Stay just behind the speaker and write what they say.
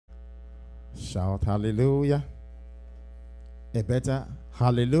Shout hallelujah. A better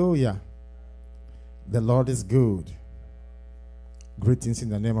hallelujah. The Lord is good. Greetings in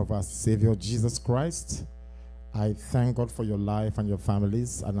the name of our Savior Jesus Christ. I thank God for your life and your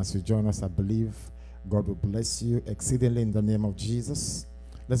families. And as you join us, I believe God will bless you exceedingly in the name of Jesus.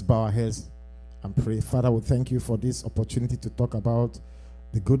 Let's bow our heads and pray. Father, we thank you for this opportunity to talk about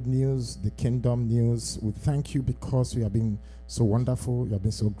the good news, the kingdom news. We thank you because you have been so wonderful. You have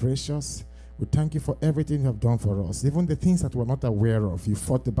been so gracious. We thank you for everything you have done for us. Even the things that we're not aware of. You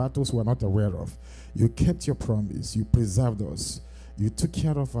fought the battles we're not aware of. You kept your promise. You preserved us. You took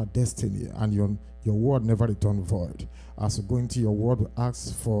care of our destiny, and your word never returned void. As we go into your word, we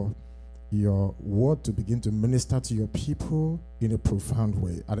ask for your word to begin to minister to your people in a profound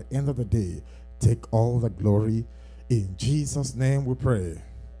way. At the end of the day, take all the glory. In Jesus' name we pray.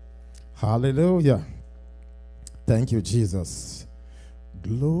 Hallelujah. Thank you, Jesus.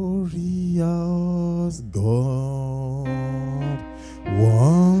 Glorious God,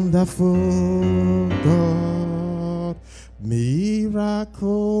 wonderful God,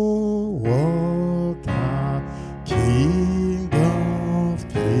 miracle worker, King of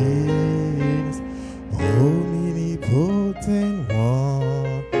kings, omnipotent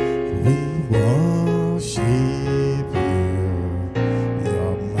one, we worship you.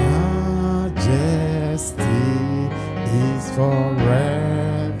 Your majesty is forevermore.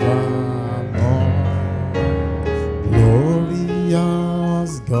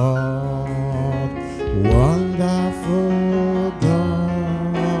 Glorious God, wonderful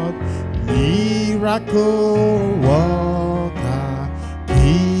God, miracle worker,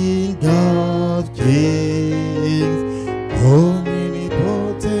 King of kings,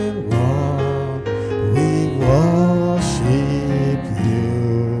 omnipotent one, we worship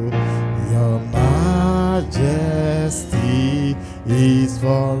you. Your majesty is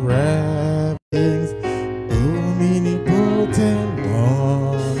forever. Omnipotent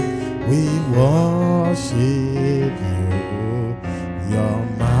one, we worship you. Your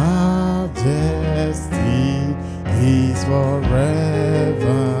majesty is forevermore.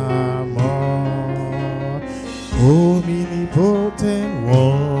 Omnipotent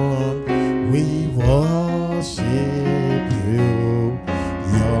one, we worship you.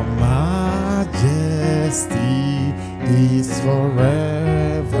 Your majesty is forevermore.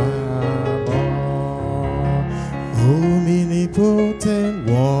 Omnipotent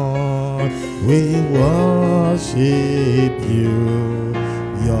one, we worship you.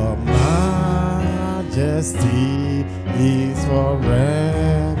 Your majesty is forevermore.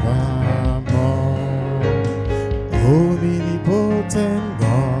 Omnipotent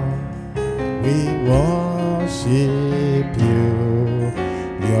God, we worship you.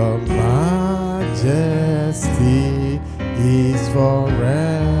 Your majesty is forevermore.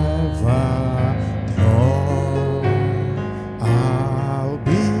 I'll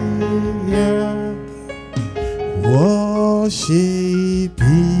be here worshiping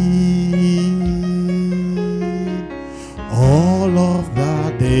all of the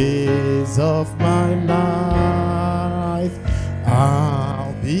days of my life.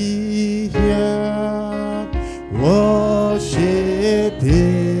 I'll be here worshiping,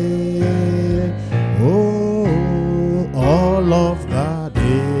 oh, all of the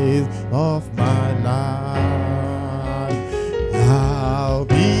days of my life. I'll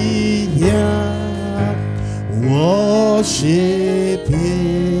be here worshiping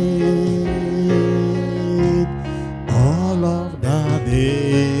all of the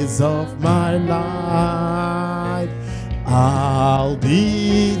days of my life. I'll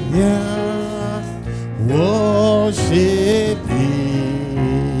be here worshiping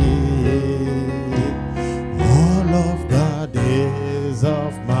all of the days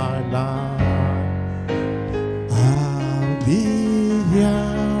of my life. I'll be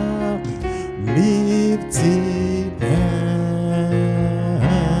here lifting hand,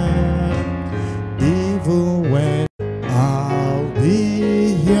 even when I'll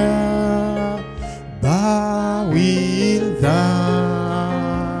be here bowing down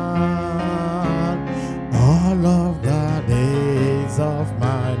all of the days of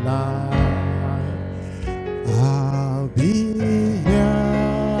my life. I'll be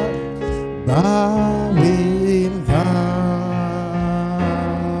here bowing down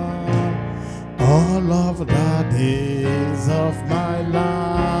all of the days of my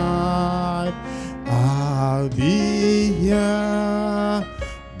life. I'll be here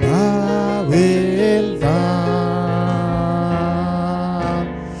bowing down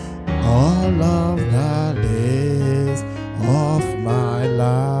all of the days of my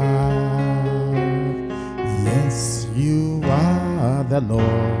life. Yes, you are the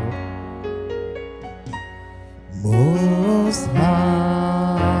Lord. Most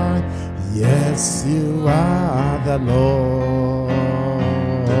High, yes, you are the Lord.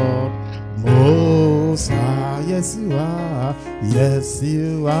 Most High, yes, you are. Yes,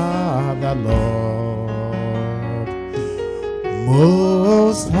 you are the Lord.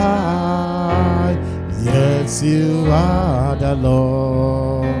 Most High, yes, you are the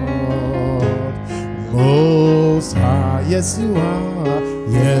Lord. Most High, yes, you are.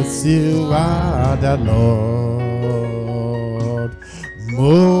 Yes, you are the Lord.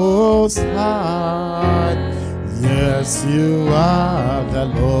 Most High, yes, you are the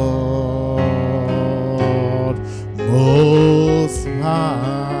Lord. Most High.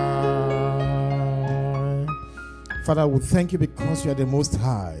 Father, we thank you because you are the Most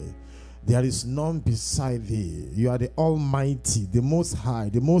High. There is none beside thee. You are the Almighty, the Most High,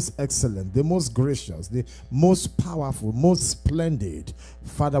 the most excellent, the most gracious, the most powerful, most splendid.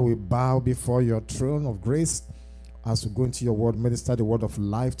 Father, we bow before your throne of grace as we go into your word, minister the word of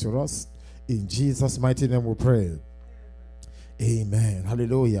life to us. In Jesus' mighty name we pray. Amen.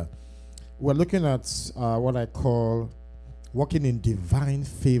 Hallelujah. We're looking at what I call walking in divine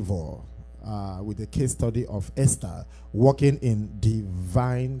favor. With the case study of Esther, walking in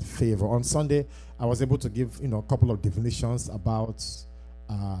divine favor. On Sunday, I was able to give a couple of definitions about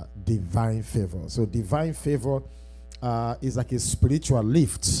divine favor. So divine favor is like a spiritual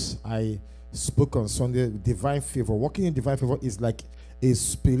lift. I spoke on Sunday. Divine favor, walking in divine favor is like a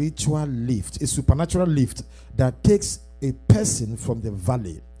spiritual lift, a supernatural lift that takes a person from the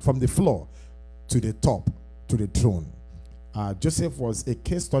valley, from the floor to the top, to the throne. Joseph was a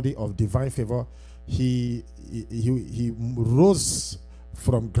case study of divine favor. He rose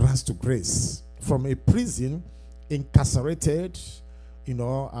from grace to grace, from a prison, incarcerated,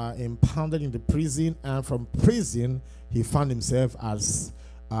 impounded in the prison, and from prison he found himself as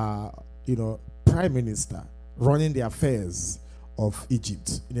prime minister, running the affairs of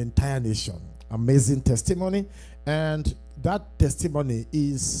Egypt, an entire nation. Amazing testimony, and that testimony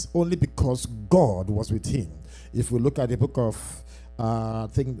is only because God was with him. If we look at the book of,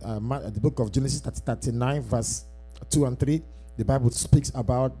 the book of Genesis 39, verse 2 and 3, the Bible speaks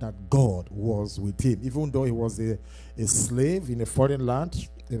about that God was with him. Even though he was a slave in a foreign land,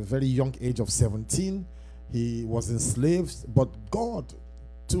 at a very young age of 17, he was enslaved, but God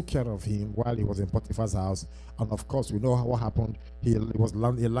took care of him while he was in Potiphar's house. And of course, we know what happened. He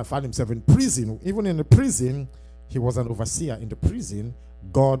found himself in prison. Even in the prison, he was an overseer. In the prison,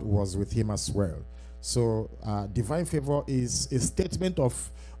 God was with him as well. So divine favor is a statement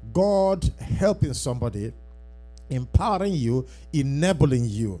of God helping somebody, empowering you, enabling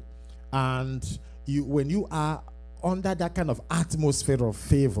you. And when you are under that kind of atmosphere of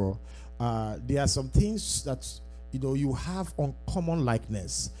favor, there are some things that you have uncommon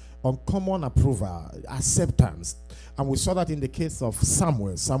likeness, uncommon approval, acceptance. And we saw that in the case of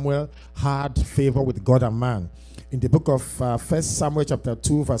Samuel. Samuel had favor with God and man. In the book of 1 Samuel chapter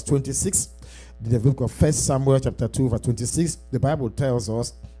 2 verse 26, the book of 1 Samuel chapter 2 verse 26, the Bible tells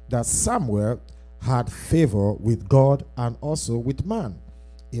us that Samuel had favor with God and also with man.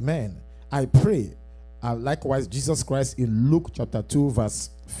 Amen. I pray. Likewise, Jesus Christ in Luke chapter 2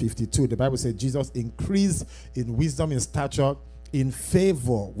 verse 52, the Bible says Jesus increased in wisdom, in stature, in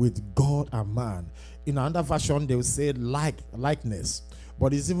favor with God and man. In another version, they will say likeness.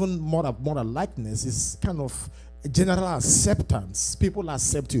 But it's even more than likeness. It's kind of general acceptance. People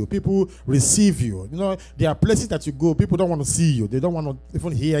accept you. People receive you. There are places that you go, people don't want to see you. They don't want to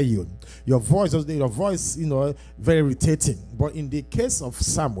even hear you. Your voice, very irritating. But in the case of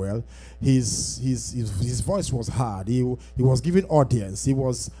Samuel, his voice was hard. He was given audience. He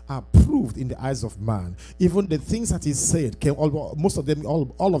was approved in the eyes of man. Even the things that he said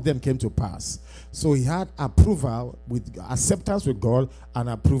all of them came to pass. So he had approval with acceptance with God and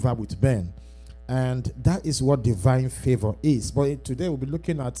approval with men. And that is what divine favor is. But today we'll be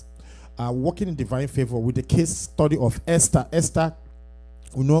looking at walking in divine favor with the case study of Esther. Esther,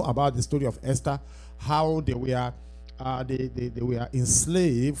 we know about the story of Esther, how they were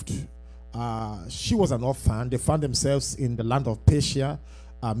enslaved. She was an orphan. They found themselves in the land of Persia,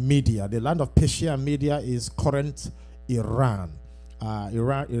 Media. The land of Persia and Media is current Iran.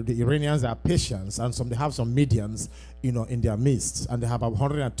 The Iranians are Persians, and they have some Medians, in their midst, and they have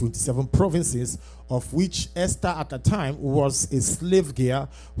 127 provinces, of which Esther at the time was a slave girl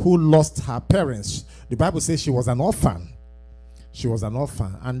who lost her parents. The Bible says she was an orphan. She was an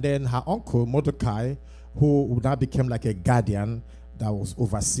orphan, and then her uncle Mordecai, who now became like a guardian that was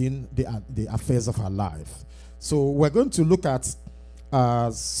overseeing the affairs of her life. So we're going to look at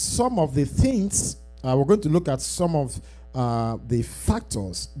some of the things. We're going to look at some of the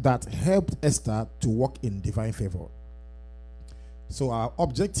factors that helped Esther to walk in divine favor. So our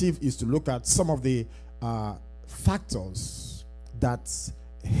objective is to look at some of the factors that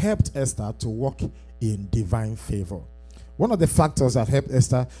helped Esther to walk in divine favor. One of the factors that helped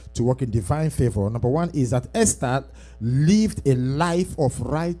Esther to walk in divine favor, number one, is that Esther lived a life of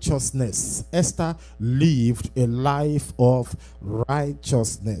righteousness. Esther lived a life of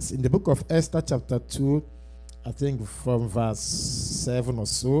righteousness. In the book of Esther, chapter 2, I think from verse 7 or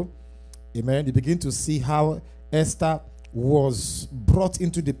so, amen, you begin to see how Esther was brought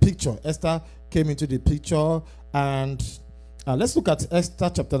into the picture. Esther came into the picture, and let's look at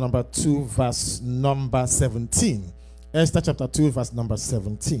Esther chapter number 2, verse number 17. Esther chapter 2, verse number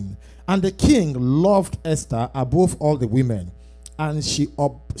 17. And the king loved Esther above all the women, and she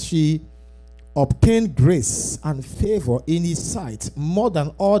obtained grace and favor in his sight more than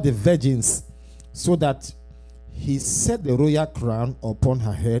all the virgins, so that he set the royal crown upon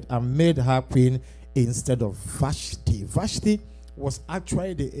her head and made her queen instead of Vashti. Vashti was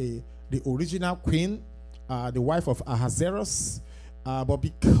actually the original queen, the wife of Ahasuerus, but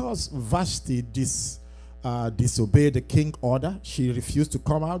because Vashti disobeyed the king's order, she refused to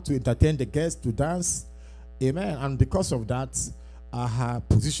come out to entertain the guests, to dance, amen, and because of that, her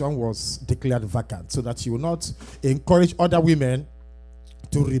position was declared vacant, so that she would not encourage other women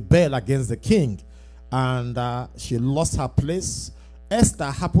to rebel against the king, and she lost her place. Esther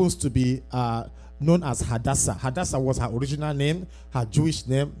happens to be known as Hadassah. Hadassah was her original name, her Jewish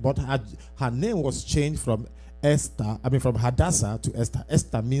name, but her name was changed from from Hadassah to Esther.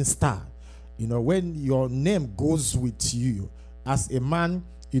 Esther means star. You know, when your name goes with you as a man,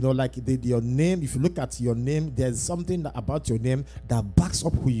 you know, like your name, if you look at your name, there's something about your name that backs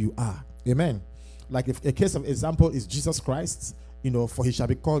up who you are. Amen. Like if a case of example is Jesus Christ, you know, for he shall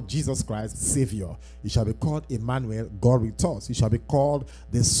be called Jesus Christ, Savior. He shall be called Emmanuel, God with us. He shall be called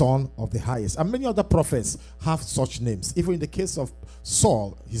the Son of the Highest. And many other prophets have such names. Even in the case of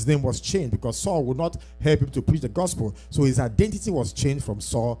Saul, his name was changed because Saul would not help him to preach the gospel. So his identity was changed from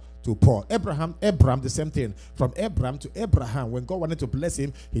Saul to Paul. Abram, the same thing. From Abram to Abraham. When God wanted to bless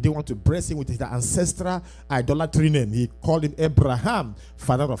him, he didn't want to bless him with his ancestral idolatry name. He called him Abraham,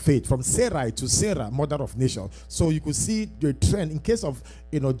 father of faith. From Sarai to Sarah, mother of nations. So you could see the trend in case of,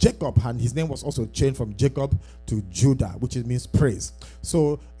 you know, Jacob, and his name was also changed from Jacob to Judah, which means praise.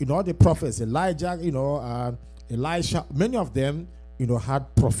 So, you know, all the prophets, Elijah, you know, Elisha, many of them, you know,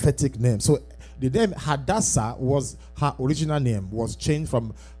 had prophetic names. So the name Hadassah was her original name, was changed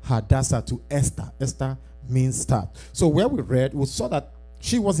from Hadassah to Esther. Esther means star. So where we read, we saw that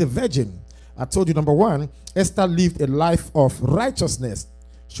she was a virgin. I told you, number one, Esther lived a life of righteousness.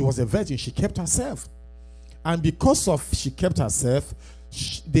 She was a virgin. She kept herself. And because of she kept herself,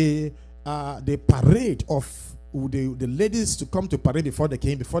 the parade of the ladies to come to parade before the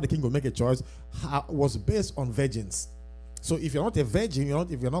king would make a choice, was based on virgins. So if you're not a virgin,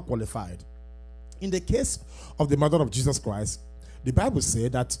 if you're not qualified. In the case of the mother of Jesus Christ, the Bible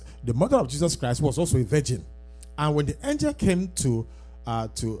said that the mother of Jesus Christ was also a virgin. And when the angel came to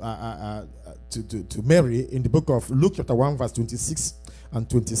Mary in the book of Luke chapter 1 verse 26 and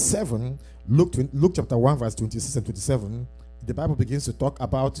 27, Luke chapter 1 verse 26 and 27, the Bible begins to talk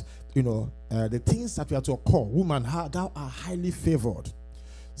about, you know, the things that we are to occur. Woman, thou art highly favored.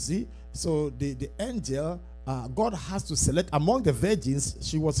 See, so the angel, God has to select among the virgins.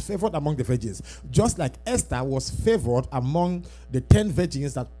 She was favored among the virgins, just like Esther was favored among the 10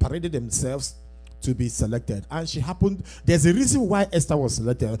 virgins that paraded themselves to be selected. And she happened, there's a reason why Esther was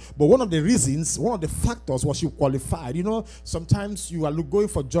selected, but one of the reasons, one of the factors was she qualified. You know, sometimes you are going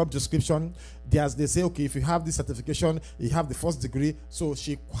for job description, they say, okay, if you have this certification, you have the first degree. So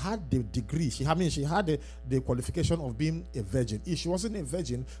she had the degree, she had the qualification of being a virgin. If she wasn't a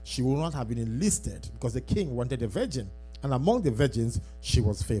virgin, she would not have been enlisted, because the king wanted a virgin. And among the virgins, she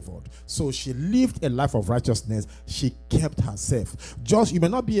was favored. So she lived a life of righteousness. She kept herself. Just, you may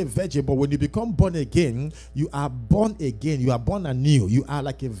not be a virgin, but when you become born again, you are born again. You are born anew. You are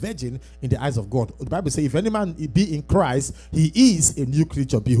like a virgin in the eyes of God. The Bible says, if any man be in Christ, he is a new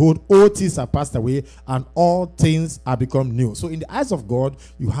creature. Behold, all things are passed away, and all things are become new. So in the eyes of God,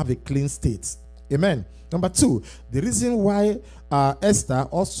 you have a clean state. Amen. Number two, the reason why Esther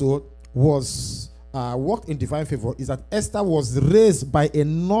also was walked in divine favor is that Esther was raised by a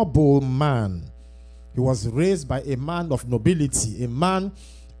noble man. He was raised by a man of nobility, a man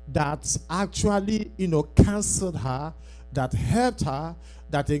that actually, you know, counseled her, that helped her,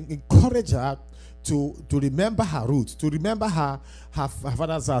 that encouraged her to remember her roots, to remember her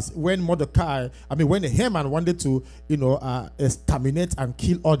father's house. When when Haman wanted to, you know, exterminate and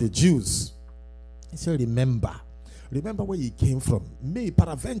kill all the Jews, he said, remember. Remember where he came from. Maybe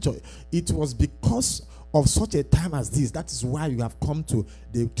peradventure, it was because of such a time as this. That is why you have come to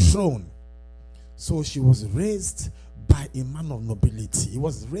the throne. So she was raised by a man of nobility. He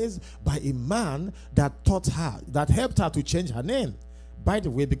was raised by a man that taught her, that helped her to change her name. By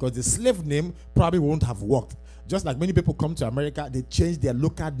the way, because the slave name probably won't have worked. Just like many people come to America, they change their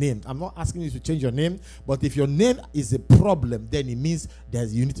local name. I'm not asking you to change your name, but if your name is a problem, then it means that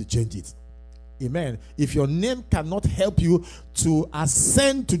you need to change it. Amen. If your name cannot help you to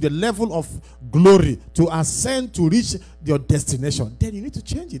ascend to the level of glory, to ascend to reach your destination, then you need to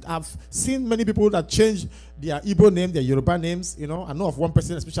change it. I've seen many people that change their Igbo name, their Yoruba names. You know, I know of one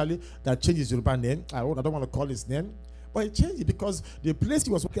person especially that changed his Yoruba name. I don't want to call his name. But he changed it because the place he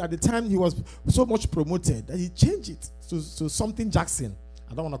was working at the time, he was so much promoted that he changed it to something Jackson.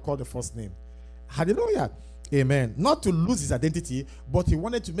 I don't want to call the first name. Hallelujah. Amen. Not to lose his identity, but he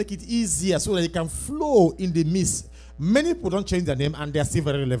wanted to make it easier so that he can flow in the midst. Many people don't change their name and they are still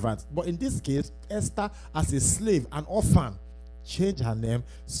very relevant. But in this case, Esther, as a slave, an orphan, changed her name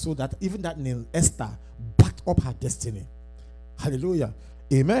so that even that name, Esther, backed up her destiny. Hallelujah.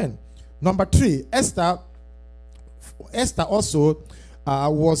 Amen. Number 3, Esther also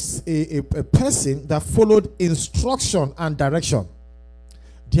was a person that followed instruction and direction.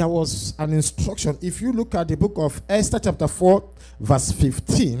 There was an instruction. If you look at the book of Esther chapter 4 verse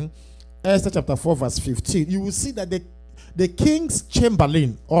 15, Esther chapter 4 verse 15, you will see that the king's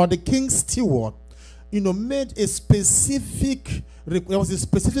chamberlain or the king's steward, made a specific, there was a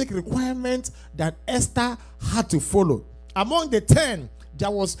specific requirement that Esther had to follow. Among the 10,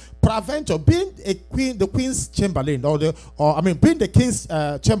 there was peradventure being a queen, the queen's chamberlain, being the king's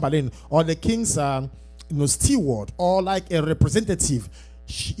chamberlain or the king's steward or like a representative.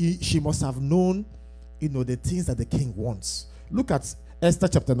 She must have known, the things that the king wants. Look at Esther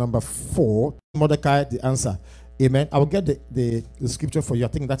chapter number 4. Mordecai, the answer. Amen. I will get the scripture for you. I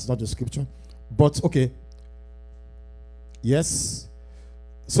think that's not the scripture, but okay. Yes.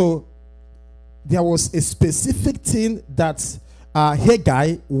 So there was a specific thing that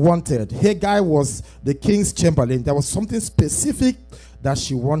Haggai wanted. Haggai was the king's chamberlain. There was something specific that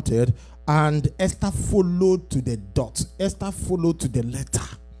she wanted, and Esther followed to the dot. Esther followed to the letter.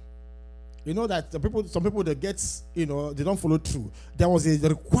 You know that some people that get, they don't follow through. There was a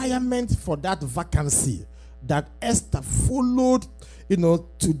requirement for that vacancy that Esther followed,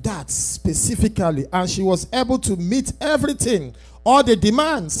 to that specifically, and she was able to meet everything, all the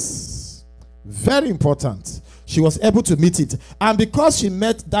demands. Very important. She was able to meet it. And because she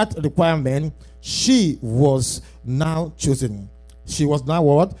met that requirement, she was now chosen. She was now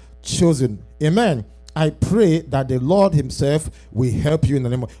what? Chosen. Amen. I pray that the Lord himself will help you in the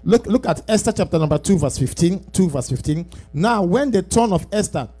name of... Look at Esther chapter number 2 verse 15. 2 verse 15. Now when the turn of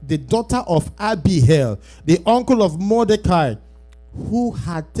Esther, the daughter of Abihail, the uncle of Mordecai, who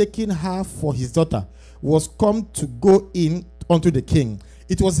had taken her for his daughter, was come to go in unto the king.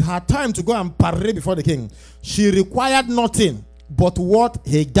 It was her time to go and parade before the king. She required nothing but what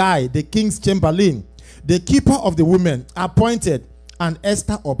Haggai, the king's chamberlain, the keeper of the women, appointed, and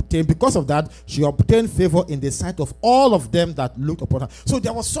Esther obtained. Because of that, she obtained favor in the sight of all of them that looked upon her. So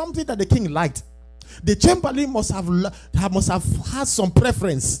there was something that the king liked. The chamberlain must have had some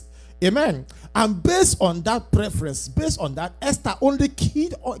preference. Amen. And based on that preference, based on that, Esther only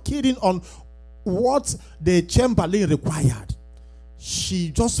keyed in on what the chamberlain required. She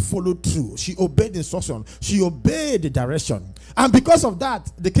just followed through. She obeyed the instruction. She obeyed the direction. And because of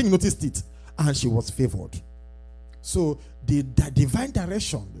that, the king noticed it. And she was favored. So the divine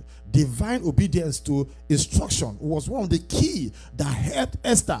direction, divine obedience to instruction was one of the key that helped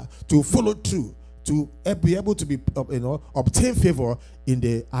Esther to follow through, to be able to obtain favor in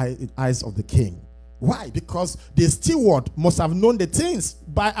the eyes of the king. Why? Because the steward must have known the things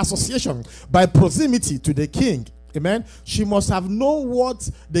by association, by proximity to the king. Amen. She must have known what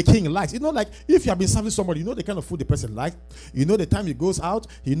the king likes. Like if you have been serving somebody, the kind of food the person likes. The time he goes out.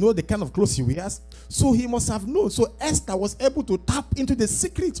 The kind of clothes he wears. So he must have known. So Esther was able to tap into the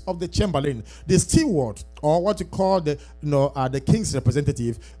secret of the chamberlain, the steward, or what you call the king's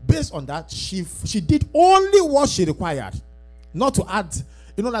representative. Based on that, she did only what she required, not to add.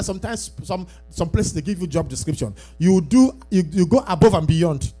 That sometimes some places they give you job description. You go above and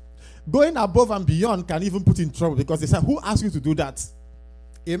beyond. Going above and beyond can even put you in trouble because they say, who asked you to do that?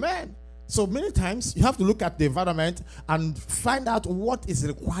 Amen. So many times you have to look at the environment and find out what is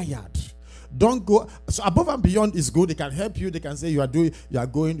required. Don't go. So above and beyond is good. They can help you. They can say you are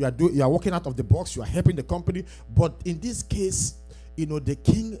working out of the box. You are helping the company. But in this case, the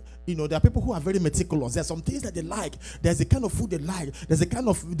king, there are people who are very meticulous. There are some things that they like. There's a kind of food they like. There's a kind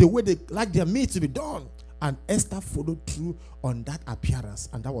of the way they like their meat to be done. And Esther followed through on that appearance,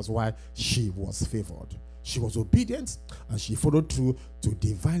 and that was why she was favored. She was obedient, and she followed through to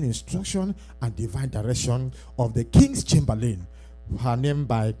divine instruction and divine direction of the king's chamberlain. Her name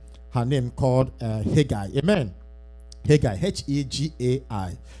called Haggai. Amen. Haggai,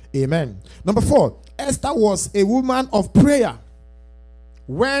 Hegai. Amen. Number 4, Esther was a woman of prayer.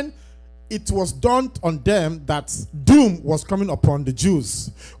 When it was dawned on them that doom was coming upon the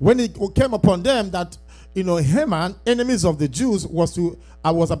Jews, when it came upon them that Haman, enemies of the Jews,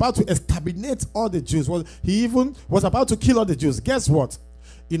 was about to exterminate all the Jews. He even was about to kill all the Jews. Guess what?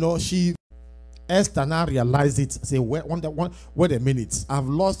 Esther now realized it. Say, wait a minute.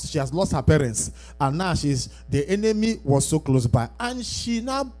 She has lost her parents, and now the enemy was so close by, and she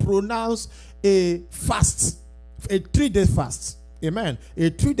now pronounced a fast, a 3-day fast. Amen.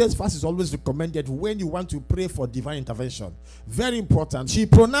 A 3-day fast is always recommended when you want to pray for divine intervention. Very important. She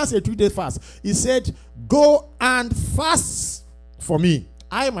pronounced a 3-day fast. He said, "Go and fast for me.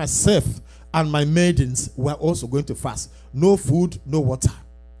 I myself and my maidens were also going to fast. No food, no water."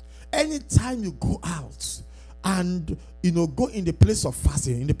 Anytime you go out and go in the place of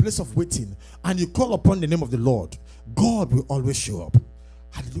fasting, in the place of waiting, and you call upon the name of the Lord, God will always show up.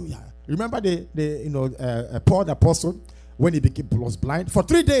 Hallelujah. Remember Paul the apostle, when he was blind for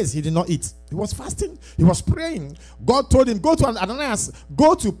 3 days, he did not eat. He was fasting. He was praying. God told him, "Go to Ananias.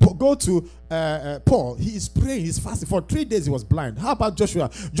 Go to Paul. He is praying. He's fasting for 3 days. He was blind." How about Joshua?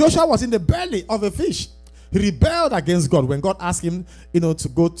 Joshua was in the belly of a fish. He rebelled against God when God asked him, to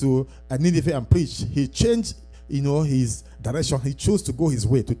go to Nineveh and preach. He changed, his direction. He chose to go his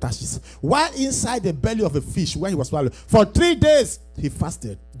way to Tarshish. While inside the belly of a fish, where he was swallowed for 3 days, he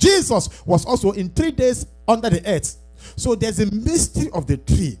fasted. Jesus was also in 3 days under the earth. So there's a mystery of the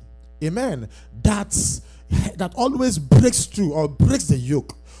tree, amen, that always breaks through or breaks the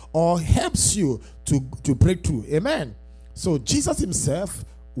yoke or helps you to break through, amen. So Jesus himself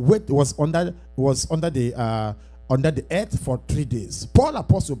was under the earth for 3 days. Paul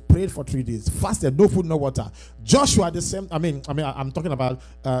apostle prayed for 3 days, fasted, no food, no water. Joshua the same. I'm talking about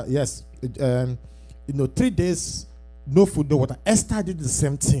 3 days, no food, no water. Esther did the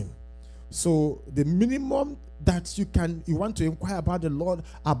same thing. So the minimum that you want to inquire about the Lord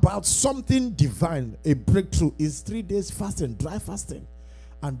about something divine, a breakthrough, is 3 days fasting, dry fasting.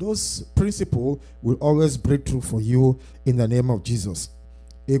 And those principles will always break through for you in the name of Jesus.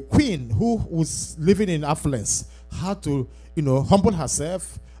 A queen who was living in affluence had to, humble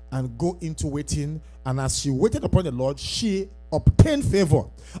herself and go into waiting. And as she waited upon the Lord, she obtained favor.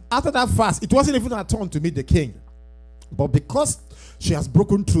 After that fast, it wasn't even her turn to meet the king. But because she has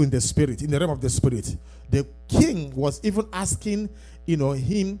broken through in the spirit, in the realm of the spirit, the king was even asking,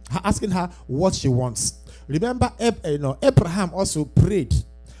 asking her what she wants. Remember, Abraham also prayed.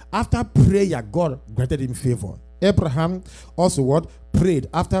 After prayer, God granted him favor. Abraham also what? Prayed.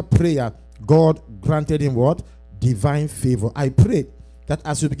 After prayer, God granted him what? Divine favor. I pray that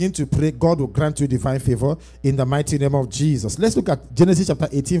as you begin to pray, God will grant you divine favor in the mighty name of Jesus. Let's look at Genesis chapter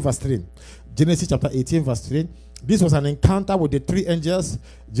 18 verse 3. Genesis chapter 18 verse 3. This was an encounter with the 3 angels.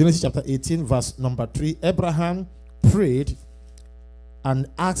 Genesis chapter 18 verse number 3. Abraham prayed and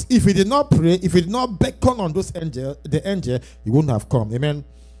asked. If he did not pray, if he did not beckon on the angel, he wouldn't have come. Amen.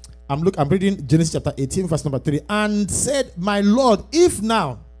 I'm reading Genesis chapter 18 verse number 3. And said, my Lord, if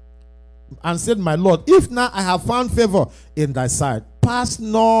now I have found favor in thy sight, pass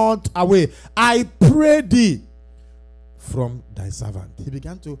not away, I pray thee, from thy servant. He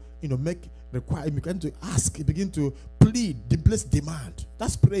began to he began to ask, he began to plead, place demand.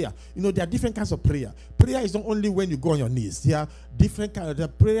 That's prayer. There are different kinds of prayer. Prayer is not only when you go on your knees. There are different kinds of the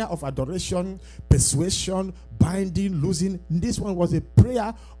prayer of adoration, persuasion, binding, losing. This one was a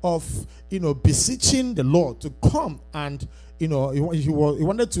prayer of beseeching the Lord to come, and he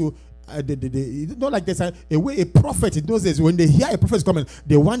wanted to not like there's a way a prophet in those days, when they hear a prophet is coming,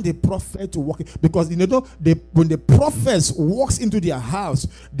 they want the prophet to walk, because when the prophets walks into their house,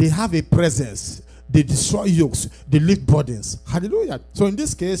 they have a presence. They destroy yokes, they lift burdens. Hallelujah. So in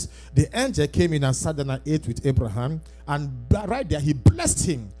this case, the angel came in and sat down and ate with Abraham, and right there he blessed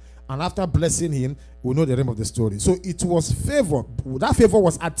him. And after blessing him, we know the name of the story. So it was favor. That favor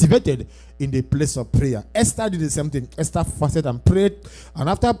was activated in the place of prayer. Esther did the same thing. Esther fasted and prayed. And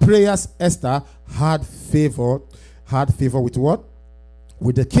after prayers, Esther had favor. Had favor with what?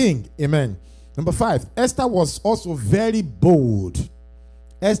 With the king. Amen. Number 5. Esther was also very bold.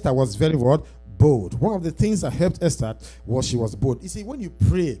 Esther was very what? bold. One of the things that helped Esther was she was bold. You see, when you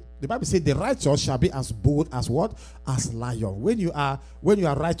pray, the Bible says the righteous shall be as bold as what? As lion. When you are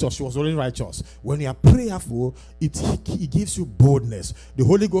righteous, she was only righteous. When you are prayerful, it gives you boldness. The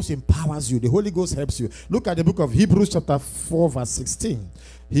Holy Ghost empowers you. The Holy Ghost helps you. Look at the book of Hebrews chapter 4 verse 16.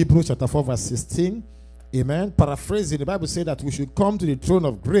 Hebrews chapter 4 verse 16. Amen. Paraphrasing, the Bible says that we should come to the throne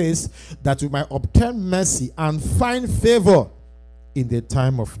of grace that we might obtain mercy and find favor in the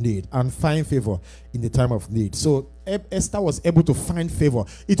time of need. And find favor in the time of need. So Esther was able to find favor.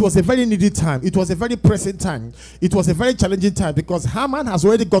 It was a very needy time. It was a very pressing time. It was a very challenging time because Haman has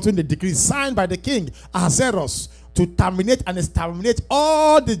already gotten the decree signed by the king Ahasuerus to terminate and exterminate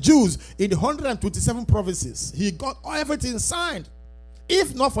all the Jews in the 127 provinces. He got everything signed.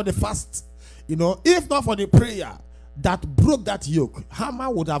 If not for the fast, if not for the prayer that broke that yoke,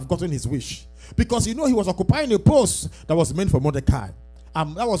 Haman would have gotten his wish. Because he was occupying a post that was meant for Mordecai.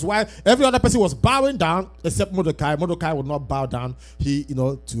 That was why every other person was bowing down except Mordecai. Mordecai would not bow down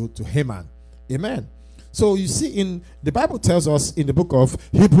to Haman. Amen. So you see, in the Bible tells us in the book of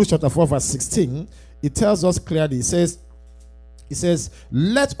Hebrews chapter 4 verse 16, it tells us clearly, it says,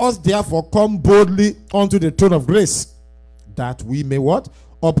 let us therefore come boldly unto the throne of grace, that we may what?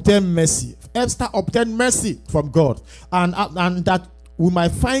 Obtain mercy. Esther obtained mercy from God, and that we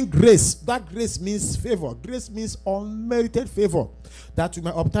might find grace. That grace means favor. Grace means unmerited favor. That we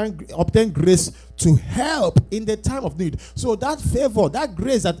might obtain grace to help in the time of need. So that favor, that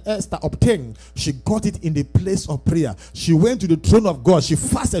grace that Esther obtained, she got it in the place of prayer. She went to the throne of God. She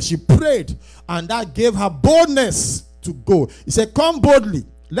fasted. She prayed. And that gave her boldness to go. He said, come boldly.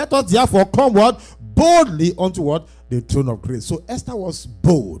 Let us therefore come what? Boldly unto what? The throne of grace. So Esther was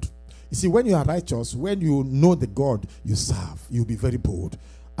bold. You see, when you are righteous, when you know the God you serve, you'll be very bold.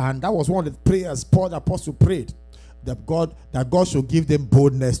 And that was one of the prayers Paul the apostle prayed, that God should give them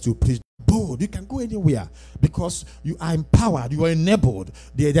boldness to preach. Bold. You can go anywhere because you are empowered. You are enabled.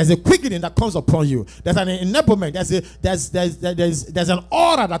 There's a quickening that comes upon you. There's an enablement. There's an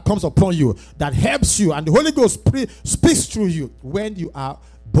aura that comes upon you that helps you, and the Holy Ghost speaks through you when you are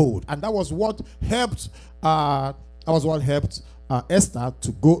bold. And that was what helped. Esther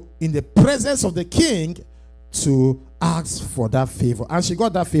to go in the presence of the king to ask for that favor, and she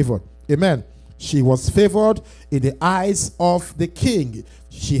got that favor. Amen. She was favored in the eyes of the king.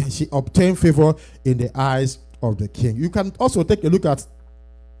 She obtained favor in the eyes of the king. You can also take a look at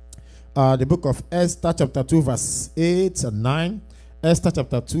the book of Esther chapter 2 verse 8 and 9. Esther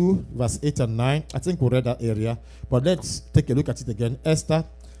chapter 2 verse 8 and 9. I think we read that area, but let's take a look at it again. Esther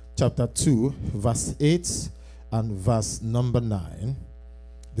chapter 2 verse 8 and verse number 9.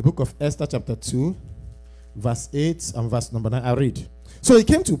 The book of Esther chapter 2 verse 8 and verse number 9. I read. So it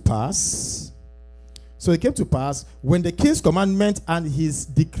came to pass when the king's commandment and his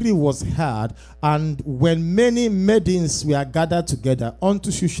decree was heard, and when many maidens were gathered together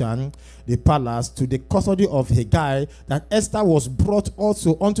unto Shushan the palace to the custody of Hegai, that Esther was brought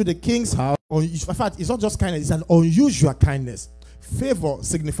also unto the king's house. In fact, it's not just kindness, it's an unusual kindness. Favor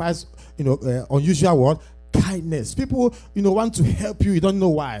signifies unusual word. Kindness. People, want to help you. You don't know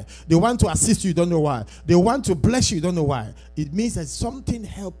why. They want to assist you. You don't know why. They want to bless you. You don't know why. It means that something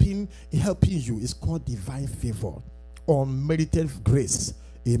helping you is called divine favor, unmerited grace.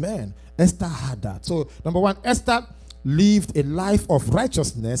 Amen. Esther had that. So, number one, Esther lived a life of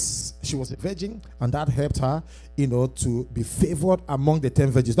righteousness. She was a virgin, and that helped her, to be favored among the 10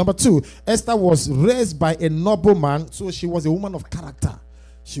 virgins. Number two, Esther was raised by a noble man, so she was a woman of character.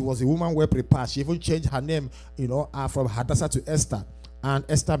 She was a woman well prepared. She even changed her name, from Hadassah to Esther. And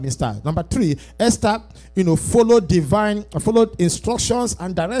Esther means star. Number three, Esther, followed instructions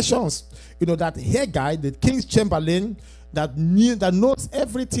and directions. That Hegai, the king's chamberlain, that knows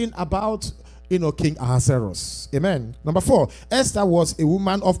everything about, King Ahasuerus. Amen. Number four, Esther was a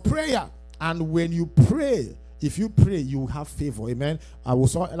woman of prayer. And when you pray, if you pray, you have favor. Amen. I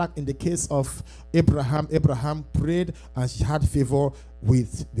was saw like in the case of Abraham. Abraham prayed and she had favor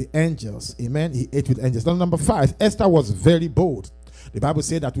with the angels. Amen. He ate with angels. Now, number five, Esther was very bold. The Bible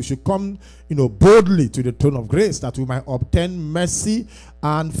said that we should come, boldly to the throne of grace, that we might obtain mercy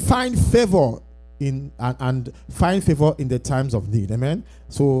and find favor and find favor in the times of need. Amen.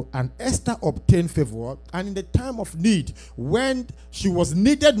 So, and Esther obtained favor, and in the time of need, when she was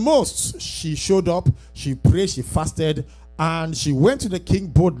needed most, she showed up, she prayed, she fasted, and she went to the king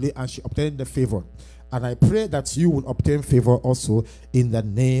boldly, and she obtained the favor. And I pray that you will obtain favor also in the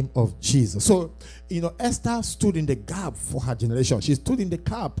name of Jesus. So, Esther stood in the gap for her generation. She stood in the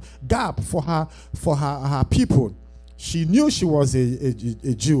gap for her people. She knew she was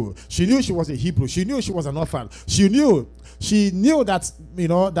a Jew. She knew she was a Hebrew. She knew she was an orphan. She knew that, you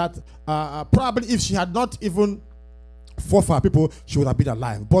know, that probably if she had not even fought for her people, she would have been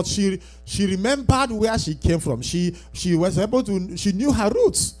alive. But she remembered where she came from. She was able to, she knew her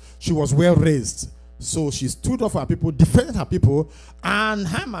roots. She was well raised. So she stood up for her people, defended her people, and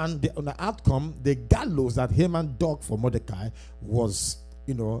Haman, on the outcome, the gallows that Haman dug for Mordecai was,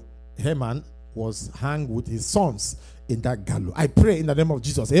 you know, Haman was hanged with his sons in that gallows. I pray in the name of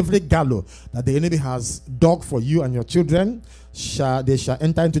Jesus, every gallows that the enemy has dug for you and your children, they shall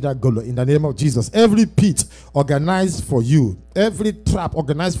enter into that gallows in the name of Jesus. Every pit organized for you, every trap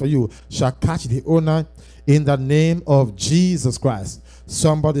organized for you shall catch the owner in the name of Jesus Christ.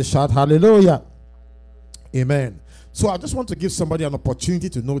 Somebody shout hallelujah. Amen. So I just want to give somebody an opportunity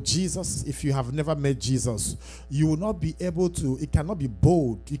to know Jesus. If you have never met Jesus, you will not be able to, it cannot be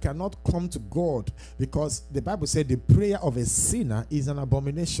bold. You cannot come to God, because the Bible said the prayer of a sinner is an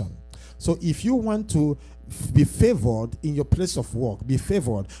abomination. So if you want to be favored in your place of work, be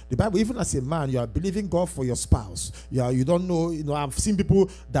favored. The Bible, even as a man, you are believing God for your spouse. You don't know, you know, I've seen people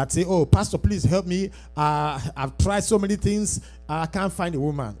that say, oh, pastor, please help me. I've tried so many things. I can't find a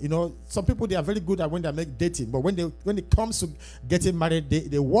woman. You know, some people, they are very good at when they make dating, but when it comes to getting married,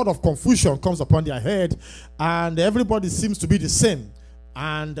 the word of confusion comes upon their head, and everybody seems to be the same.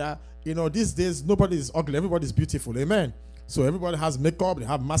 And, you know, these days, nobody is ugly. Everybody is beautiful. Amen. So everybody has makeup, they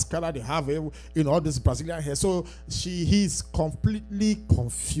have mascara, they have, you know, all this Brazilian hair. So he's completely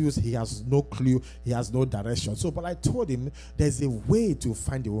confused. He has no clue. He has no direction. So, but I told him there's a way to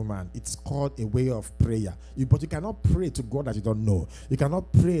find a woman. It's called a way of prayer. But you cannot pray to God that you don't know. You cannot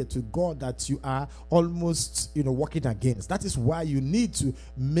pray to God that you are almost, you know, working against. That is why you need to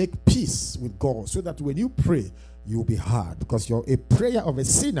make peace with God, so that when you pray, you'll be hard, because a prayer of a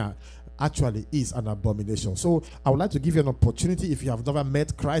sinner actually is an abomination. So I would like to give you an opportunity, if you have never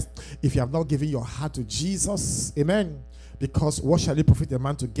met Christ, if you have not given your heart to Jesus, amen. Because what shall it profit a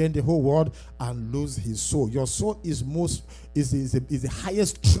man to gain the whole world and lose his soul? Your soul is the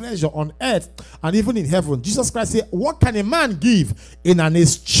highest treasure on earth and even in heaven. Jesus Christ said, what can a man give in an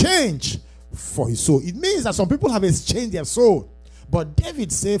exchange for his soul? It means that some people have exchanged their soul. But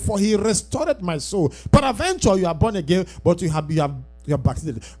David said, for he restored my soul. Peradventure you are born again, but you are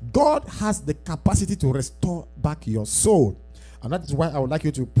backslidden. God has the capacity to restore back your soul. And that is why I would like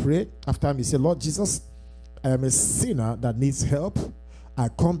you to pray after me. Say, Lord Jesus, I am a sinner that needs help. I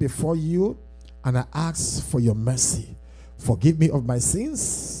come before you and I ask for your mercy. Forgive me of my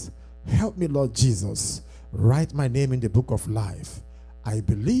sins. Help me, Lord Jesus. Write my name in the book of life. I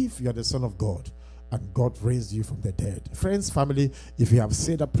believe you are the Son of God, and God raised you from the dead. Friends, family, if you have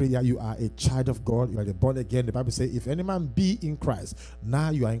said that prayer, you are a child of God. You are born again. The Bible says, if any man be in Christ,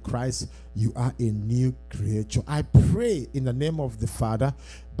 now you are in Christ, you are a new creature. I pray in the name of the Father,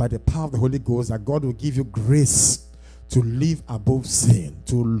 by the power of the Holy Ghost, that God will give you grace to live above sin,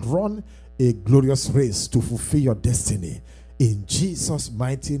 to run a glorious race, to fulfill your destiny. In Jesus'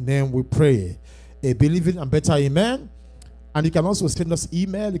 mighty name we pray. A believing and better amen. And you can also send us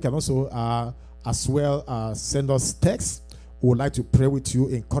email. You can also as well send us text. We would like to pray with you,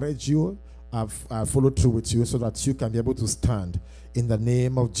 encourage you, follow through with you, so that you can be able to stand in the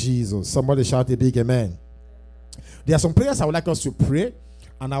name of Jesus. Somebody shout a big amen. There are some prayers I would like us to pray,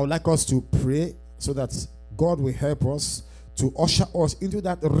 and I would like us to pray so that God will help us to usher us into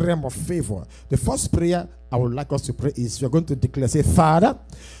that realm of favor. The first prayer I would like us to pray is, you're going to declare, say, Father,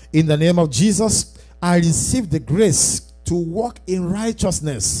 in the name of Jesus, I receive the grace to walk in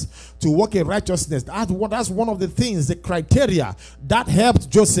righteousness. To walk in righteousness. That's one of the things, the criteria that helped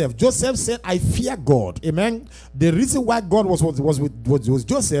Joseph. Joseph said, I fear God. Amen. The reason why God was with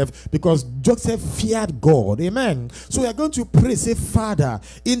Joseph, because Joseph feared God. Amen. So we are going to pray, say, Father,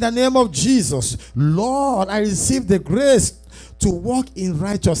 in the name of Jesus, Lord, I receive the grace to walk in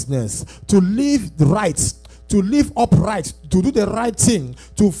righteousness, to live right, to live upright, to do the right thing,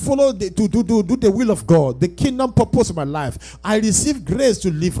 to follow to do the will of God, the kingdom purpose of my life. I receive grace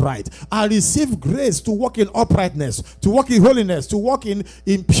to live right. I receive grace to walk in uprightness, to walk in holiness, to walk in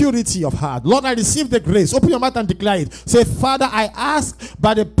purity of heart. Lord, I receive the grace. Open your mouth and declare it. Say, Father, I ask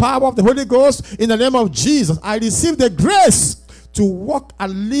by the power of the Holy Ghost, in the name of Jesus, I receive the grace to walk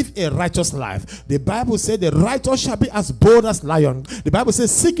and live a righteous life. The Bible says the righteous shall be as bold as lion. The Bible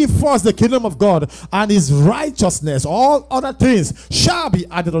says, seek ye first the kingdom of God and his righteousness. All other things shall be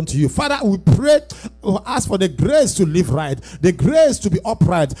added unto you. Father, we pray, ask for the grace to live right, the grace to be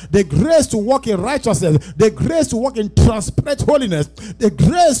upright, the grace to walk in righteousness, the grace to walk in transparent holiness, the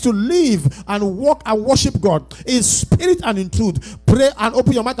grace to live and walk and worship God in spirit and in truth. Pray and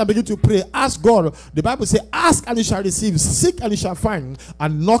open your mouth and begin to pray. Ask God. The Bible says, ask and you shall receive, seek and you shall find,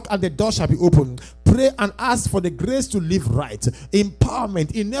 and knock and the door shall be opened. Pray and ask for the grace to live right,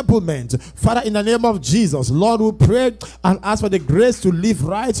 empowerment, enablement. Father, in the name of Jesus, Lord, we pray and ask for the grace to live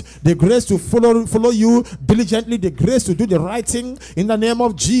right, the grace to follow you diligently, the grace to do the right thing in the name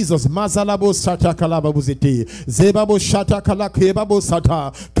of Jesus. Mazalabo sata kalababu zete, zebabo shata kalakebabo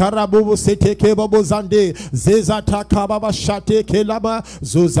sata, karabobo sete kebabo zande, zezata kababa shate kelaba,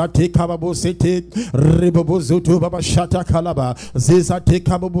 zozate kababo sete, rebobo zoto baba shata kalaba, zezate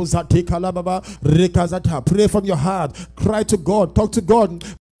kababo zate kalababa. Pray from your heart. Cry to God. Talk to God.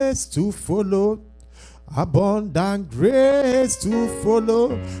 Grace to follow. Abundant grace to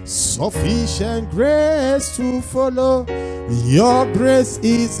follow. Sufficient grace to follow. Your grace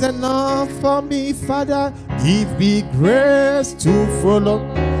is enough for me, Father. Give me grace to follow.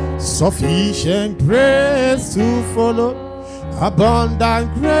 Sufficient grace to follow.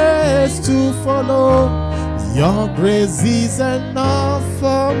 Abundant grace to follow. Your grace is enough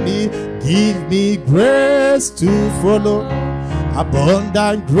for me. Give me grace to follow.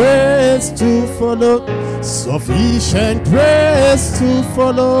 Abundant grace to follow. Sufficient grace to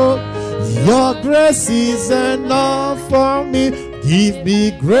follow. Your grace is enough for me. Give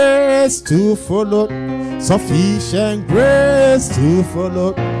me grace to follow. Sufficient grace to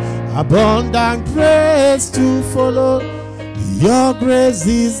follow. Abundant grace to follow. Your grace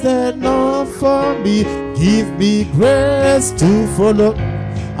is enough for me. Give me grace to follow.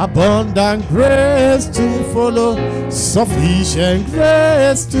 Abundant grace to follow. Sufficient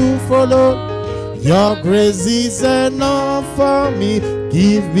grace to follow. Your grace is enough for me.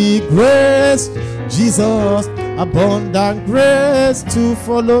 Give me grace, Jesus. Abundant grace to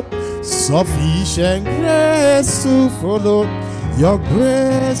follow. Sufficient grace to follow. Your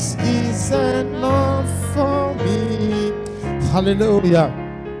grace is enough for me. Hallelujah.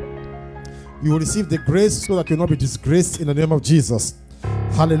 You will receive the grace so that you will not be disgraced in the name of Jesus.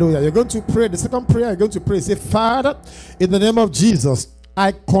 Hallelujah. You're going to pray. The second prayer you're going to pray, say, Father, in the name of Jesus,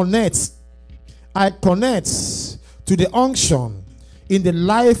 I connect to the unction in the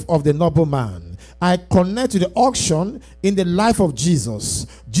life of the noble man. I connect to the unction in the life of Jesus.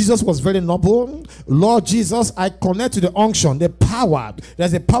 Jesus was very noble. Lord Jesus, I connect to the unction, the power.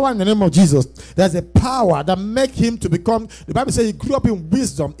 There's a power in the name of Jesus. There's a power that makes him to become, the Bible says he grew up in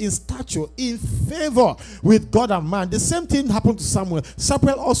wisdom, in stature, in favor with God and man. The same thing happened to Samuel.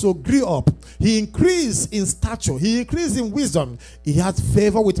 Samuel also grew up. He increased in stature. He increased in wisdom. He had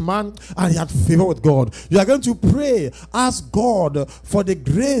favor with man and he had favor with God. You are going to pray, ask God for the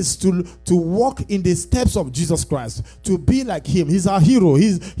grace to walk in the steps of Jesus Christ, to be like him. He's our hero.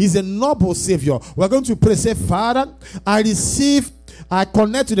 He's a noble savior. We're going to pray, say, Father, I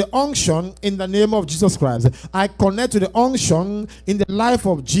connect to the unction in the name of Jesus Christ. I connect to the unction in the life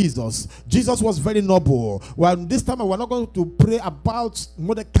of Jesus. Jesus was very noble. Well, this time we're not going to pray about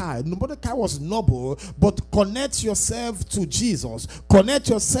Mordecai. Mordecai was noble, but connect yourself to Jesus. Connect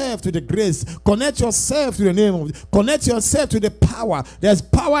yourself to the grace. Connect yourself to the name of, connect yourself to the power. There's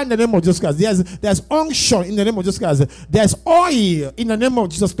power in the name of Jesus Christ. There's unction in the name of Jesus Christ. There's oil in the name of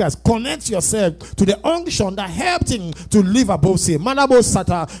Jesus Christ. Connect yourself to the unction that helped him to live above sin. Manabo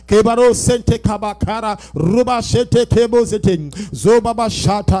sata kebaro sente kabakara ruba shete kebo zeting zobaba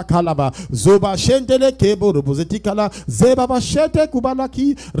shata kalaba zoba shentele kebo rubuzetikala zebaba shete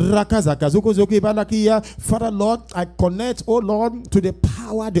kubalaki rakazaka zuko balakia. Father Lord, I connect, oh Lord, to the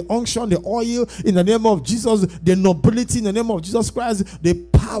power, the unction, the oil in the name of Jesus, the nobility in the name of Jesus Christ, the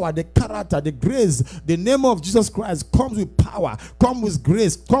power, the character, the grace. The name of Jesus Christ comes with power, comes with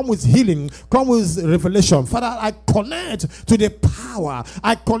grace, comes with healing, comes with revelation. Father, I connect to the power.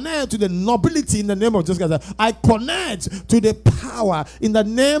 I connect to the nobility in the name of Jesus Christ. I connect to the power in the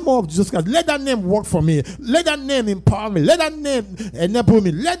name of Jesus Christ. Let that name work for me. Let that name empower me. Let that name enable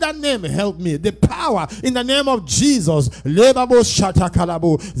me. Let that name help me. The power in the name of Jesus. Lebabo shata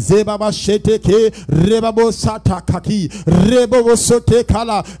kalabo zebaba sheteke rebabo sata kaki rebo sote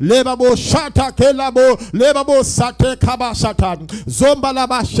kala kaba lebabo shata kelabo lebabo sate kaba shatan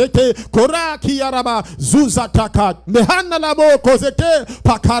zombalaba shete koraki yaraba zuzataka mehana labo kozete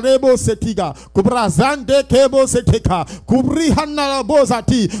pakarebo setiga kubrazande kebo seteka kubrihana labo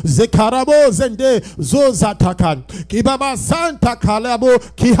zati zekarabo zende zozatakan kibaba santa kalabo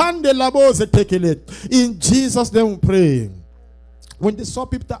kihande labo zetekele. In Jesus' name we pray. When they saw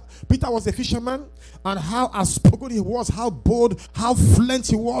Peter was a fisherman, and how outspoken he was, how bold, how fluent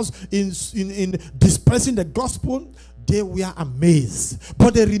he was in dispersing the gospel, they were amazed.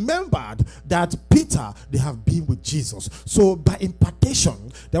 But they remembered that Peter, they have been with Jesus. So by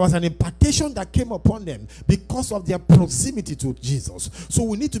impartation, there was an impartation that came upon them because of their proximity to Jesus. So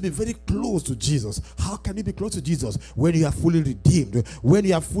we need to be very close to Jesus. How can you be close to Jesus? When you are fully redeemed, when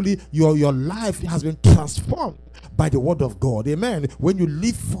you are fully, your life has been transformed by the word of God. Amen. When you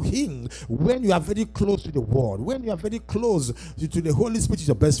live for him, when you are very close to the word, when you are very close to the Holy Spirit,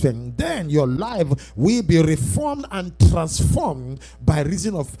 your best friend, then your life will be reformed and transformed by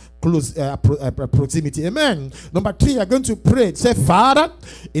reason of close proximity. Amen. Number 3, you're going to pray. Say, Father,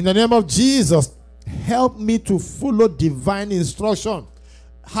 in the name of Jesus, help me to follow divine instruction.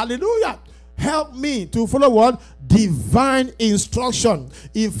 Hallelujah. Help me to follow what? Divine instruction.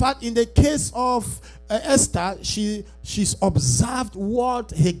 In fact, in the case of Esther, she's observed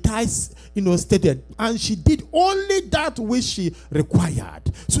what her guys stated, and she did only that which she required.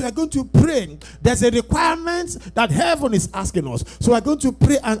 So we're going to pray. There's a requirement that heaven is asking us. So we're going to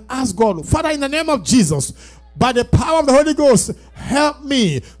pray and ask God, Father, in the name of Jesus, by the power of the Holy Ghost, help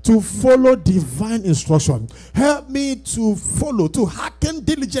me to follow divine instruction. Help me to follow, to hearken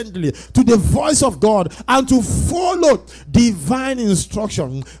diligently to the voice of God and to follow divine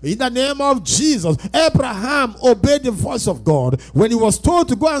instruction. In the name of Jesus, Abraham obeyed the voice of God. When he was told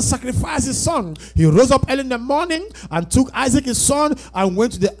to go and sacrifice his son, he rose up early in the morning and took Isaac his son and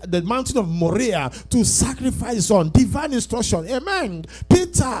went to the mountain of Moriah to sacrifice his son. Divine instruction. Amen.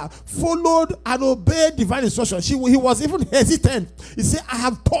 Peter followed and obeyed divine instruction. He was even hesitant. He said, I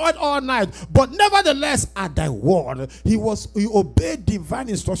have toiled all night, but nevertheless at thy word. He obeyed divine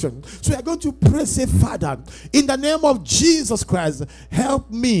instruction. So we are going to pray, say, Father, in the name of Jesus Christ, help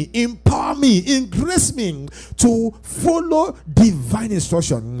me, empower me, increase me to follow divine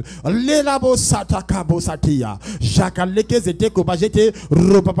instruction. Ask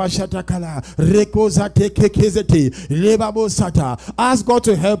God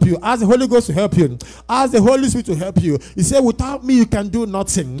to help you. Ask the Holy Ghost to help you. Ask the Holy Spirit to help you. He said, without me you can do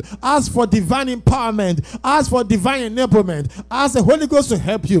nothing. Ask for divine empowerment. Ask for divine enablement. Ask the Holy Ghost to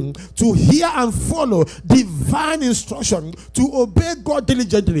help you to hear and follow divine instruction, to obey God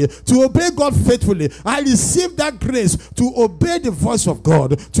diligently, to obey God faithfully. I receive that grace to obey the voice of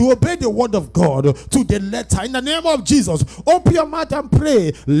God, to obey the word of God to the letter. In the name of Jesus, open your mouth and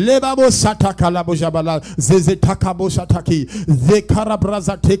pray. Lebabo sataka labo jabala zezetakabo shataki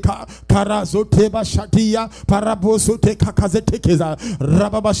zekarabrazateka karazoteba shatia parabosote kakazetekeza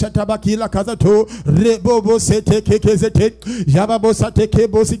rababa shatabakila kazato rebobo setekezete yababo sateke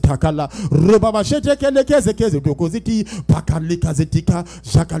bositakala robaba shetekelekeze dokoziti pakalikazetika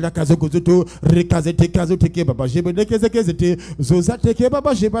shakalakazogozoto rekazetika zoteke baba jebelekezeke zozateke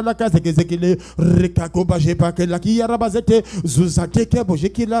baba jebalakazekezekele rekakoba jepakela kiyarabazete zozateke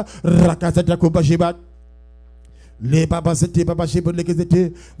bojekila rakazata koba jebat le baba zete baba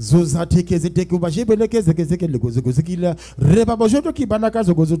jebelekezete zozateke zete koba jebelekezeke legozegozekila re baba joto ki balaka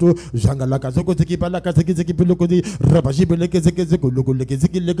zogozoto jangalaka zogozeki balaka zekeki pilokodi raba jebelekezeke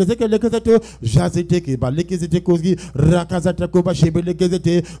logolekezeke jazete balekezete kozi rakazata koba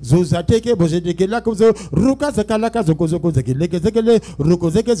jebelekezete zozateke bojeteke lakozo rukazakalaka zogozogozeki lekezekele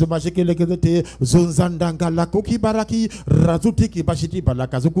rukozeke zomashekelekezete zonzandanga lakoki baraki razutiki bashiti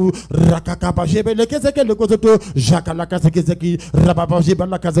balaka zoku rakakaba jebelekezeke lekozoto jakalaka zekezeki rababa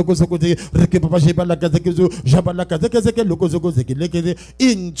jibalaka zogozogoze rekebaba jibalaka zekezo jabalaka zekezeke lokozogozeki lekeze.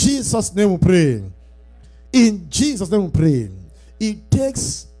 In Jesus' name we pray. In Jesus' name we pray. It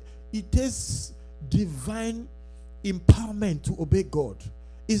takes divine empowerment to obey God.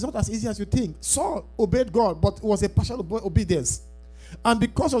 It's not as easy as you think. Saul obeyed God, but it was a partial obedience. And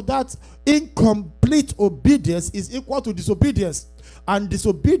because of that, incomplete obedience is equal to disobedience. And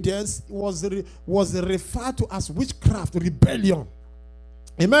disobedience was referred to as witchcraft, rebellion.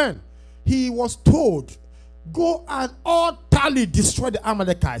 Amen. He was told, go and utterly destroy the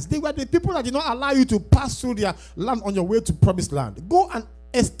Amalekites. They were the people that did not allow you to pass through their land on your way to promised land. Go and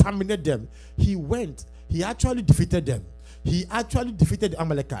exterminate them. He went. He actually defeated them. he actually defeated the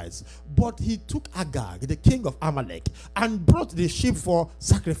Amalekites. But he took Agag, the king of Amalek, and brought the sheep for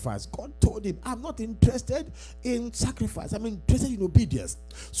sacrifice. God told him, I'm not interested in sacrifice. I'm interested in obedience.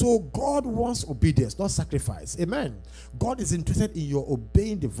 So God wants obedience, not sacrifice. Amen. God is interested in your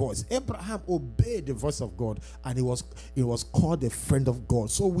obeying the voice. Abraham obeyed the voice of God, and he was called a friend of God.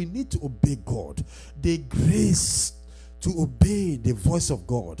 So we need to obey God. The grace to obey the voice of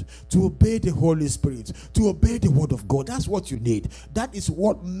God, to obey the Holy Spirit, to obey the word of God. That's what you need. That is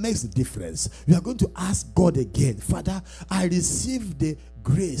what makes the difference. You are going to ask God again, Father, I receive the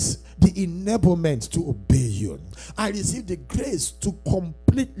grace, the enablement to obey you. I receive the grace to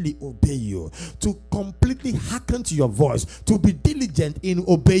completely obey you, to completely hearken to your voice, to be diligent in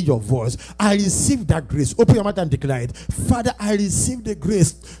obey your voice. I receive that grace. Open your mouth and declare it. Father, I receive the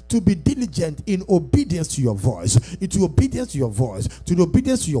grace to be diligent in obedience to your voice, into obedience to your voice, to the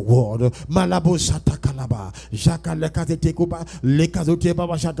obedience to your word. Malabo shatakalaba, jakalekate tekoba, lekazote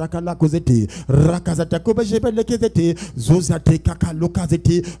baba shatakala kozete, rakazata koba jebe lekezete, zozate kakaloka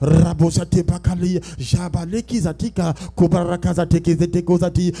rabosate bakali jabaleki zatika kubarakaza tekezete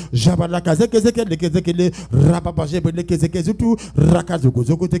kozati jabalakazekezeke lekezekele rababajebelekezekezutu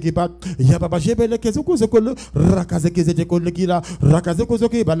rakazukuzuku tekiba yababajebelekezukuzukulu rakazekezete kolekila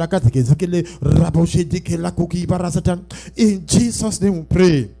rakazekozoke balakazekezekele raboshedikela kukibarasatan. In Jesus' name we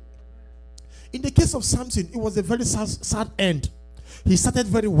pray. In the case of Samson, it was a very sad end. He started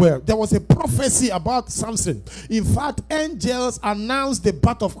very well. There was a prophecy about Samson. In fact, angels announced the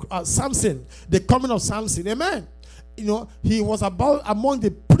birth of Samson, the coming of Samson. Amen. You know, he was among the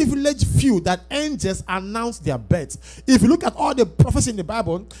privileged few that angels announced their birth. If you look at all the prophecy in the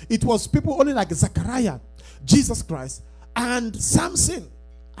Bible, it was people only like Zechariah, Jesus Christ, and Samson.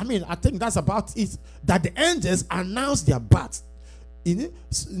 I think that's about it, that the angels announced their birth. In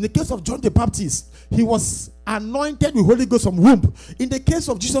the case of John the Baptist, he was anointed with Holy Ghost from womb. In the case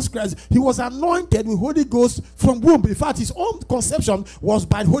of Jesus Christ, he was anointed with Holy Ghost from womb. In fact, his own conception was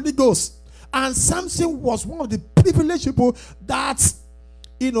by the Holy Ghost. And Samson was one of the privileged people that,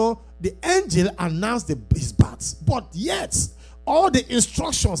 the angel announced his birth. But yet, all the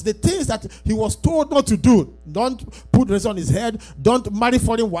instructions, the things that he was told not to do, don't put race on his head, don't marry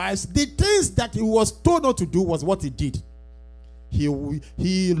foreign wives, the things that he was told not to do was what he did. He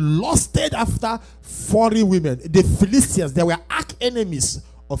lusted after foreign women. The Philistines, they were arch enemies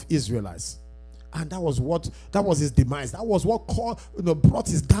of Israelites. And that was his demise. That was what brought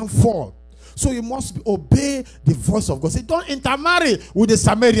his downfall. So you must obey the voice of God. Say, don't intermarry with the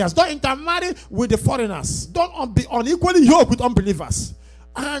Samaritans. Don't intermarry with the foreigners. Don't be unequally yoked with unbelievers.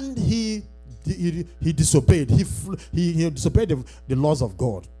 And he disobeyed. He disobeyed the laws of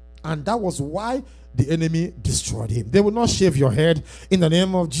God. And that was why the enemy destroyed him. They will not shave your head in the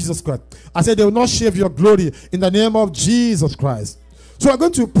name of Jesus Christ. I said they will not shave your glory in the name of Jesus Christ. So we're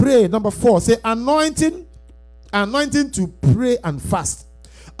going to pray. Number 4, say anointing to pray and fast.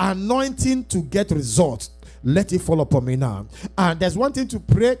 Anointing to get results. Let it fall upon me now. And there's one thing to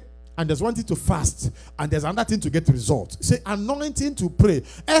pray, and there's one thing to fast, and there's another thing to get results. Say anointing to pray.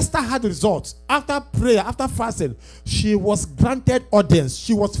 Esther had results. After prayer, after fasting, she was granted audience.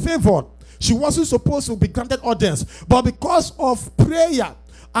 She was favored. She wasn't supposed to be granted audience, but because of prayer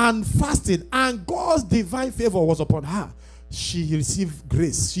and fasting and God's divine favor was upon her, she received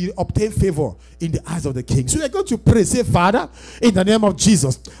grace. She obtained favor in the eyes of the king. So you're going to pray. Say, Father, in the name of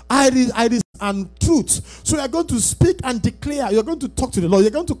Jesus, I receive and truth. So you're going to speak and declare. You're going to talk to the Lord.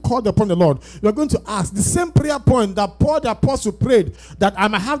 You're going to call upon the Lord. You're going to ask the same prayer point that Paul the apostle prayed, that I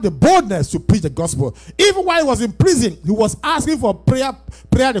might have the boldness to preach the gospel. Even while he was in prison, he was asking for prayer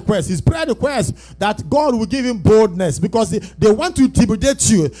requests. His prayer request that God will give him boldness, because they want to intimidate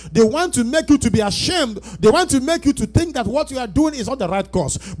you. They want to make you to be ashamed. They want to make you to think that what you are doing is not the right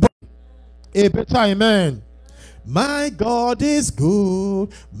course. But a better amen. My God is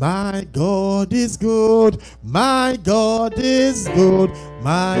good. My God is good. My God is good.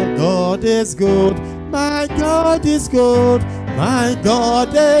 My God is good. My God is good. My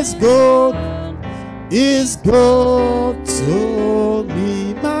God is good. Is good to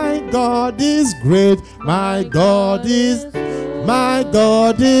me. My God is great. My God is. My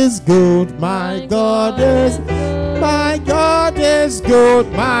God is good. My God is. My God is good.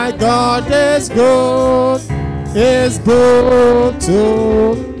 My God is good. Is good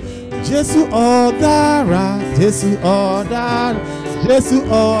to Jesus Odara, Jesus Odara, Jesus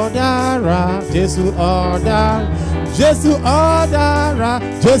Odara, Jesus Odara, Jesus Odara,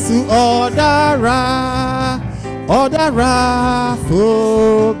 Jesus Odara, Odara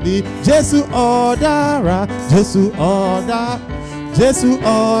for me, Jesus Odara, Jesus Odara, Jesus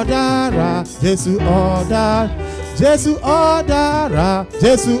Odara, Jesus Odara, Jésù ó dára,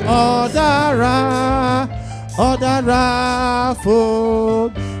 Jésù ó dára, ó dára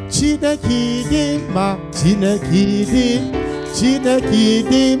fún Chineke dị mma, Chineke dị, Chineke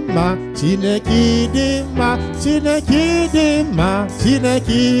dị mma, Chineke dị mma, Chineke dị mma,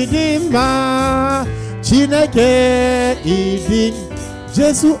 Chineke dị mma, Chineke ịdị.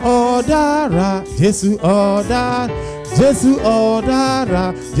 Jésù ó dára, Jésù ó dára, Jésù ó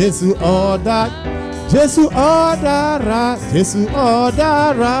dára, Jésù ó dára, Jésù ó dára, Jésù ó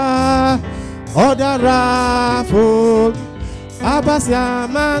dára, ó dára fún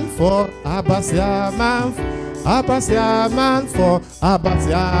Abasiaman for, Abasiaman for, Abasiaman for,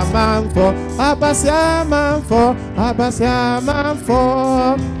 Abasiaman for, Abasiaman for, Abasiaman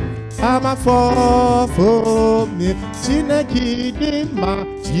for, Ama for me, Chineke dị mma,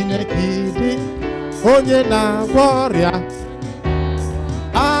 Chineke dị, onye na-agwọ ọrịa,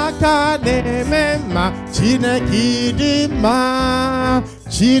 aka na-eme mma, Chineke dị mma,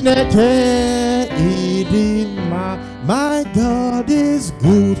 Chineke dị mma. My God is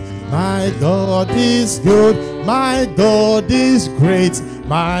good, my God is good, my God is great,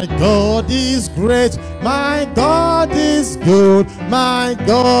 my God is great, my God is good, my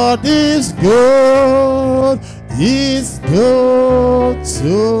God is good, He's good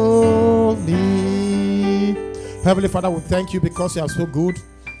to me. Heavenly Father, we thank you because you are so good,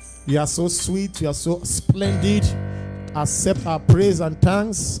 you are so sweet, you are so splendid. Accept our praise and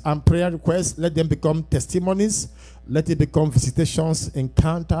thanks and prayer requests. Let them become testimonies. Let it become visitations,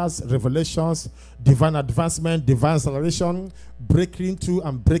 encounters, revelations, divine advancement, divine acceleration, breaking through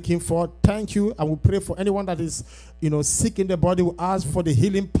and breaking forth. Thank you. And we pray for anyone that is, sick in the body. We ask for the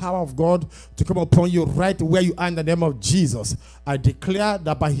healing power of God to come upon you right where you are in the name of Jesus. I declare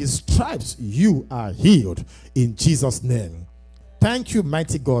that by his stripes you are healed in Jesus' name. Thank you,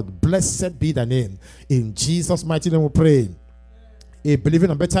 mighty God. Blessed be the name. In Jesus' mighty name we pray. A believing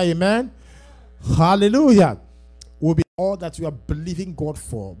and better amen. Hallelujah. Will be all that you are believing God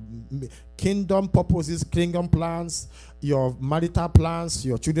for. Kingdom purposes, kingdom plans, your marital plans,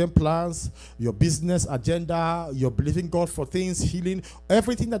 your children plans, your business agenda, you're believing God for things, healing,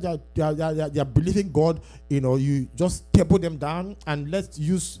 everything that you're believing God, you just table them down and let's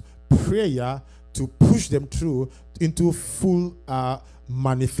use prayer to push them through into full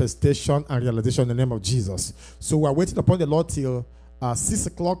manifestation and realization in the name of Jesus. So we're waiting upon the Lord till 6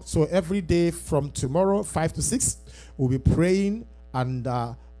 o'clock. So every day from tomorrow, 5 to 6, we'll be praying and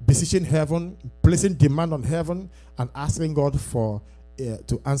beseeching heaven, placing demand on heaven, and asking God for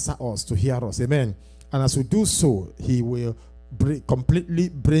to answer us, to hear us. Amen. And as we do so, he will completely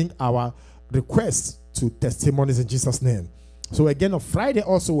bring our requests to testimonies in Jesus' name. So again, on Friday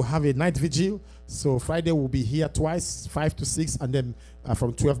also we'll have a night vigil. So Friday we'll be here twice, 5 to 6, and then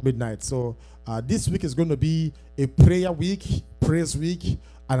from 12 midnight. So this week is going to be a prayer week, praise week,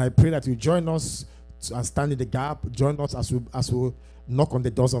 and I pray that you join us and stand in the gap. Join us as we knock on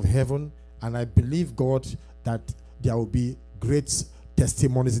the doors of heaven, and I believe God that there will be great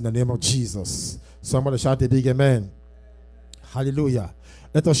testimonies in the name of Jesus. Somebody shout a big amen. Hallelujah.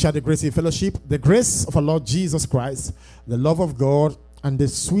 Let us share the grace in fellowship. The grace of our Lord Jesus Christ, the love of God, and the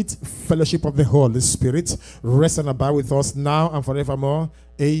sweet fellowship of the Holy Spirit rest and abide with us now and forevermore.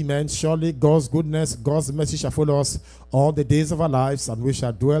 Amen. Surely God's goodness, God's mercy shall follow us all the days of our lives, and we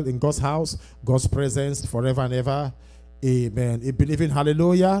shall dwell in God's house, God's presence forever and ever. Amen. A believing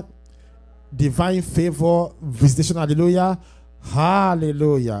hallelujah. Divine favor, visitation, hallelujah.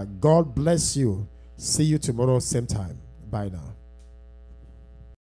 Hallelujah. God bless you. See you tomorrow, same time. Bye now.